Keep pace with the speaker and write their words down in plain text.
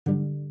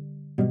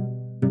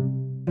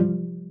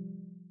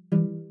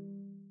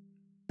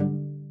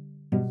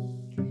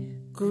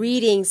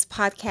Greetings,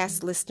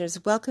 podcast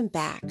listeners. Welcome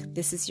back.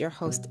 This is your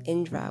host,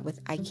 Indra,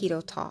 with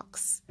Aikido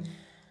Talks.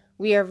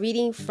 We are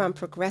reading from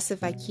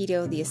Progressive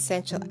Aikido, The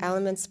Essential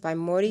Elements by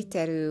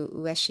Moriteru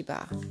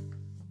Ueshiba.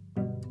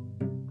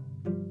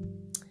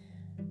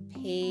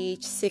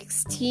 Page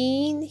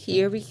 16,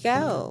 here we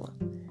go.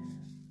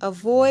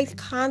 Avoid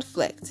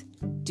conflict.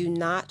 Do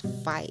not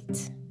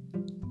fight.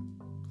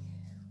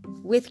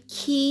 With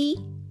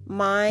ki,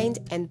 mind,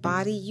 and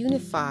body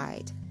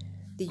unified,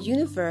 the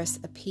universe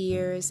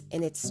appears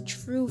in its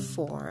true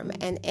form,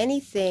 and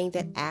anything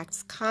that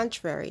acts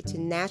contrary to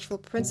natural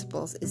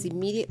principles is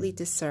immediately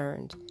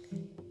discerned.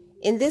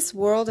 In this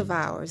world of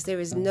ours, there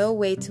is no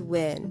way to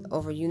win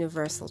over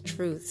universal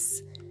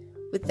truths.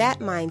 With that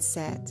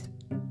mindset,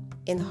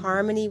 in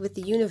harmony with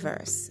the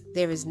universe,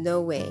 there is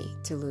no way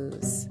to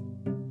lose.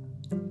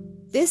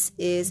 This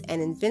is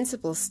an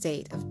invincible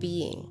state of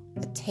being,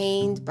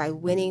 attained by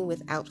winning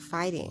without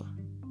fighting.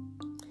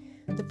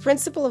 The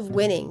principle of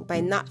winning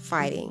by not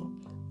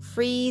fighting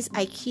frees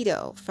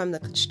Aikido from the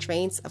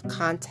constraints of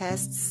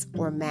contests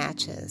or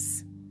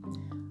matches.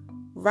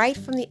 Right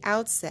from the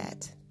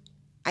outset,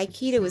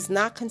 Aikido is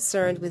not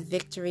concerned with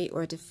victory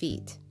or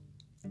defeat,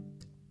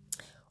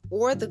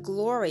 or the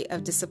glory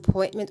of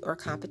disappointment or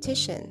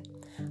competition.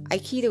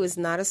 Aikido is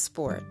not a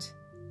sport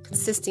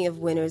consisting of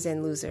winners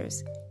and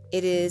losers.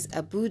 It is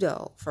a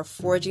Budo for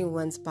forging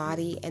one's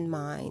body and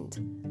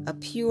mind, a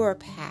pure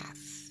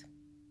path.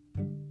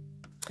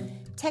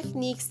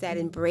 Techniques that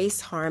embrace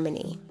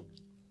harmony.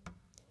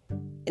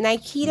 In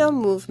Aikido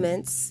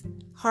movements,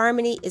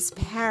 harmony is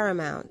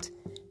paramount.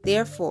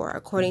 Therefore,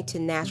 according to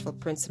natural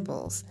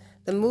principles,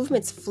 the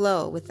movements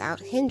flow without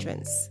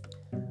hindrance.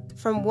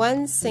 From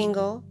one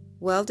single,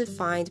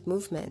 well-defined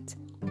movement,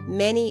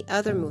 many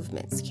other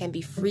movements can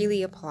be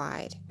freely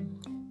applied.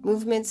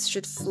 Movements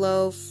should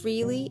flow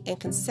freely and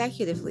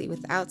consecutively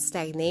without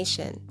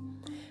stagnation.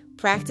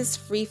 Practice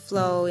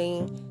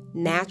free-flowing,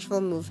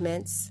 natural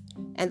movements,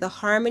 and the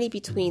harmony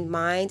between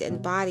mind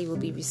and body will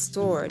be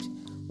restored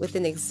with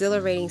an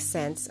exhilarating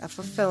sense of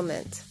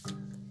fulfillment.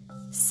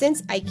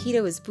 Since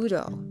Aikido is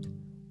Budo,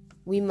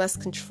 we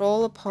must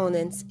control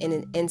opponents in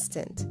an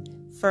instant,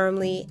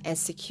 firmly and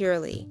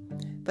securely.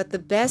 But the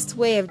best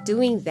way of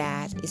doing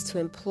that is to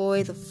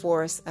employ the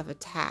force of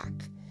attack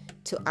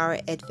to our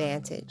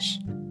advantage,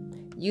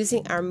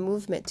 using our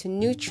movement to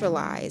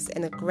neutralize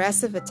an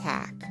aggressive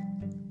attack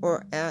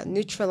or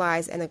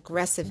neutralize an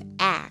aggressive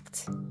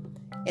act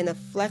in a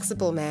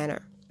flexible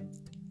manner.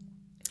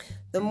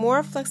 The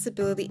more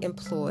flexibility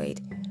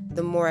employed,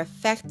 the more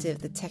effective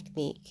the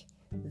technique.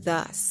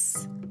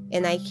 Thus,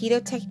 in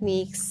Aikido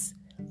techniques,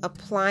 a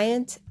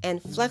pliant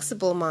and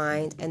flexible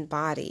mind and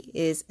body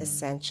is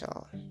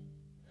essential.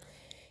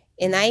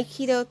 In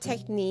Aikido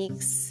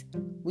techniques,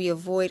 we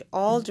avoid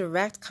all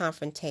direct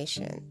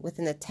confrontation with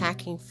an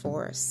attacking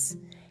force,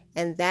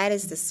 and that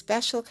is the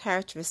special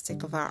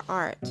characteristic of our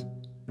art.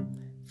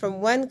 From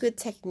one good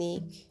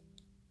technique,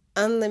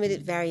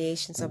 unlimited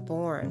variations are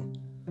born.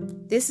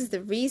 This is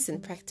the reason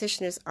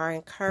practitioners are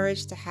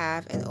encouraged to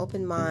have an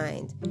open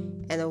mind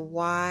and a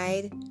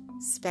wide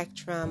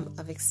spectrum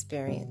of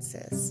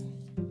experiences.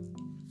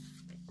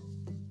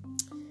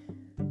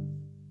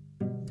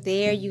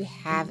 There you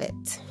have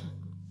it.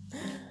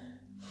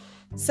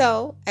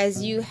 So,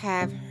 as you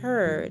have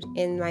heard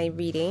in my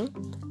reading,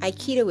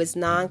 Aikido is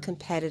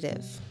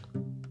non-competitive.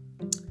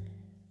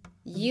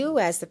 You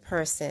as the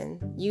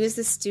person, you as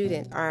the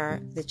student are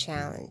the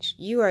challenge.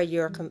 You are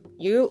your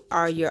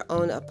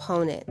own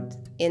opponent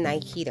in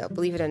Aikido,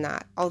 believe it or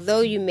not. Although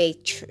you may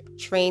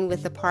train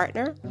with a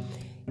partner,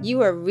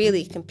 you are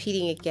really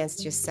competing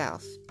against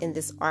yourself in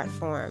this art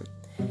form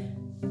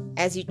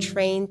as you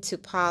train to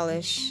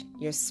polish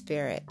your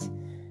spirit.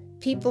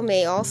 People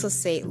may also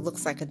say it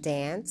looks like a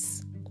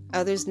dance.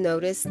 Others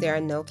notice there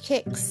are no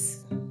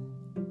kicks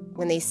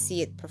when they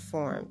see it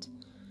performed.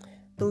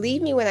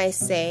 Believe me when I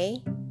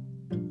say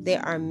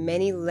there are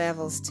many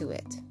levels to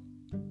it.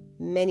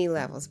 Many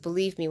levels.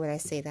 Believe me when I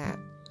say that.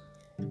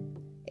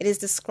 It is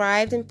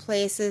described in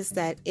places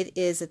that it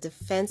is a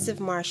defensive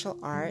martial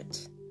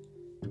art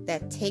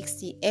that takes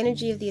the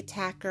energy of the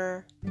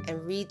attacker and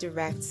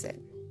redirects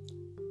it.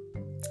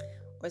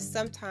 Or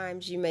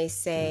sometimes some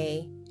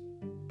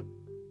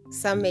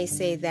may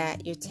say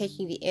that you're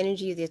taking the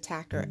energy of the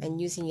attacker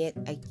and using it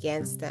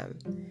against them.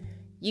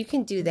 You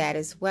can do that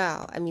as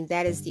well.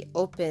 That is the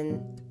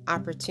open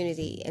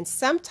opportunity. And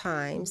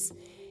sometimes,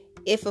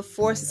 if a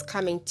force is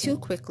coming too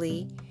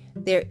quickly,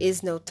 there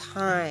is no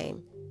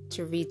time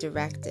to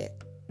redirect it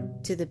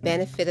to the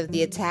benefit of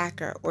the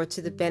attacker or to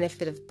the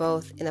benefit of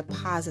both in a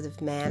positive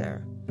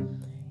manner.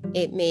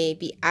 It may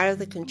be out of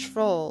the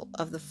control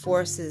of the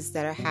forces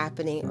that are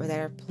happening or that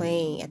are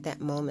playing at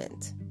that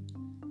moment.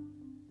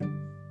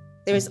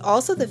 There is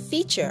also the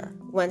feature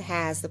one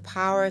has the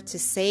power to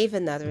save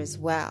another as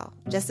well,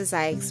 just as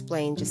I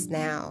explained just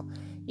now.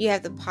 You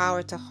have the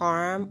power to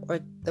harm or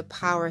the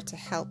power to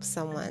help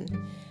someone.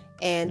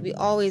 And we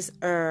always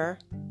err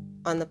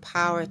on the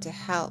power to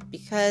help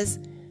because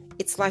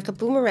it's like a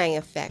boomerang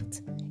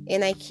effect.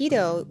 In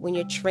Aikido, when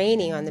you're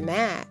training on the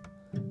mat,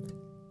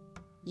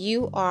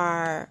 you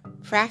are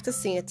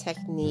practicing a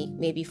technique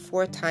maybe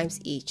 4 times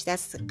each.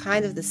 That's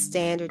kind of the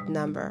standard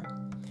number.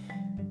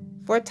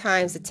 4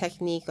 times the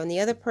technique on the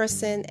other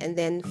person, and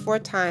then 4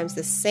 times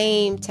the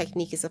same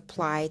technique is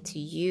applied to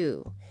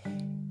you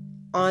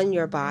on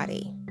your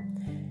body.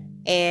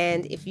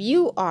 And if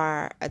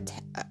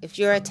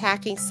you're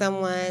attacking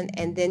someone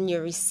and then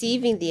you're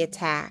receiving the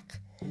attack,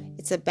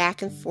 it's a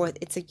back and forth,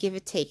 it's a give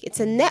and take. It's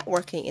a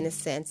networking in a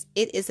sense.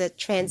 It is a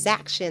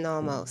transaction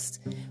almost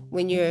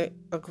when you're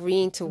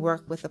agreeing to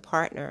work with a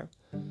partner.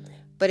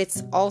 But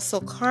it's also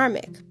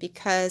karmic,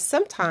 because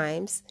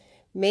sometimes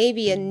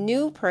maybe a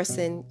new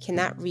person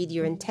cannot read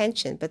your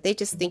intention, but they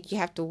just think you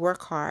have to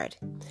work hard.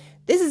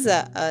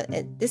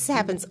 This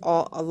happens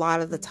a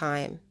lot of the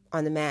time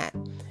on the mat.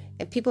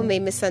 And people may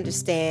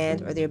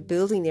misunderstand, or they're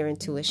building their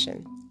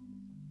intuition.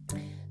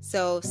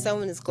 So if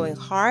someone is going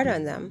hard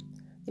on them,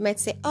 they might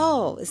say,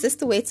 oh, is this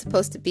the way it's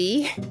supposed to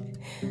be?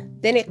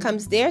 Then it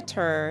comes their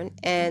turn,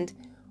 and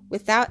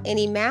without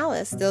any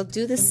malice, they'll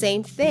do the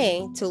same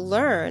thing to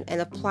learn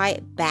and apply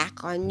it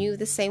back on you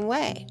the same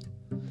way.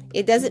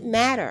 It doesn't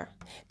matter.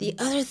 The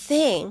other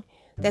thing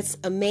that's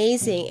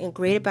amazing and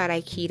great about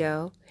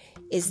Aikido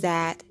is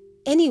that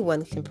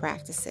anyone can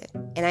practice it.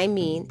 And I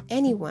mean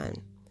anyone.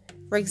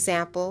 For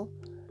example,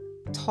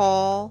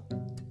 tall,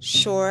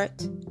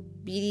 short,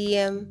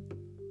 medium,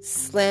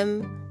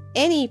 slim,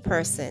 any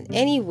person,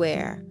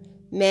 anywhere,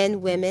 men,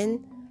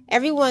 women,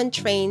 everyone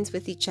trains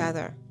with each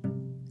other.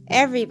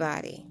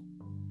 Everybody,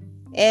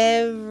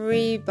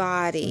 every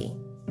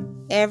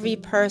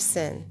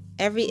person,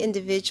 every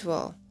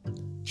individual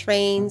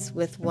trains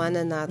with one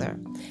another.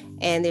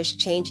 And there's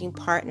changing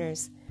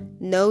partners.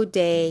 No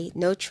day,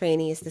 no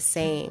training is the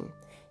same.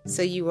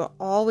 So you are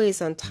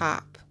always on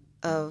top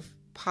of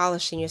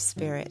polishing your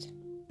spirit.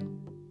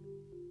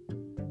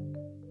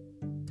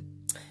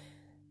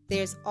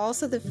 There's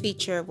also the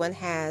feature one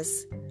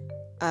has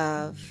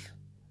of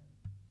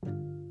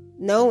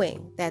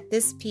knowing that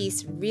this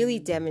piece really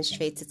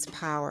demonstrates its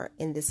power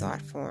in this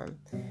art form.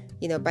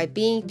 By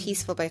being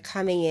peaceful, by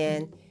coming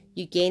in,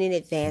 you gain an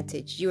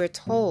advantage. You are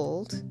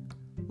told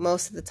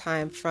most of the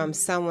time from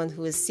someone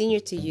who is senior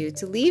to you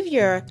to leave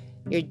your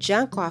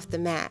junk off the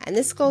mat. And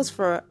this goes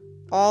for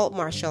all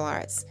martial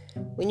arts.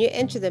 When you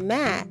enter the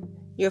mat,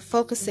 you're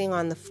focusing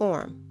on the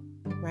form,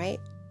 right?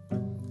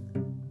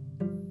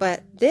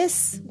 But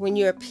this, when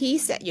you're at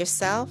peace at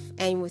yourself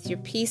and with your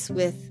peace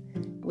with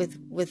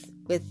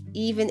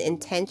even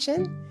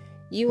intention,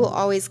 you will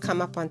always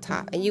come up on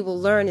top, and you will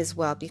learn as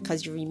well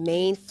because you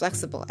remain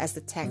flexible, as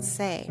the texts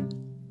say.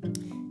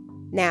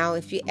 Now,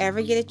 if you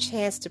ever get a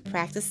chance to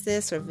practice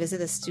this or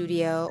visit a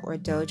studio or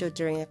dojo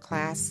during a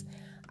class,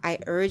 I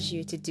urge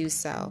you to do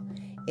so.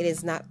 It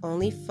is not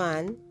only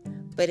fun,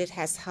 but it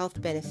has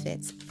health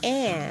benefits,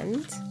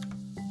 and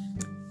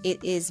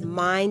it is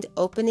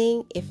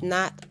mind-opening, if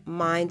not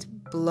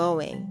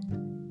mind-blowing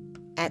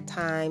at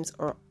times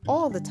or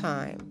all the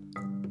time.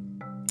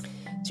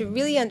 To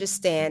really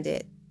understand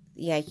it,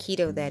 the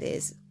Aikido that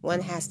is, one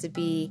has to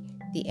be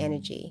the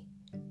energy.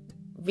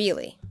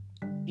 Really.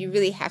 You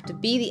really have to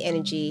be the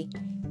energy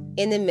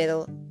in the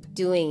middle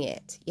doing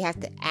it. You have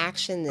to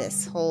action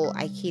this whole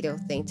Aikido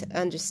thing to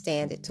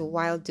understand it, to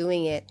while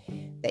doing it,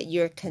 that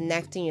you're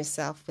connecting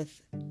yourself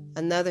with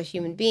another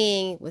human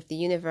being, with the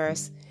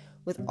universe.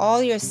 With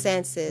all your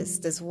senses,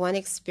 does one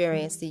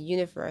experience the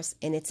universe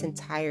in its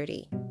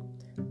entirety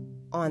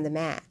on the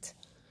mat.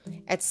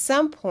 At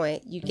some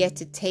point, you get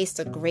to taste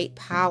a great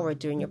power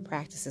during your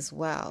practice as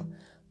well.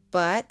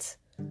 But,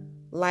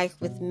 like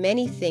with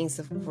many things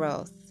of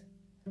growth,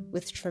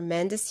 with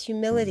tremendous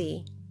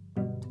humility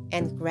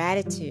and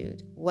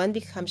gratitude, one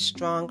becomes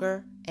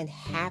stronger and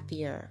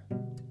happier.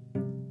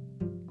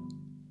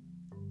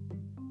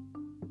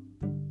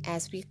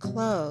 As we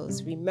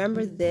close,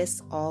 remember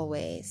this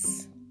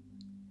always.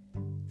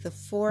 The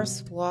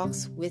force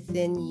walks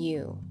within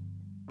you.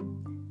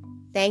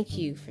 Thank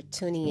you for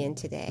tuning in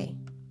today.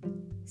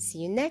 See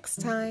you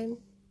next time.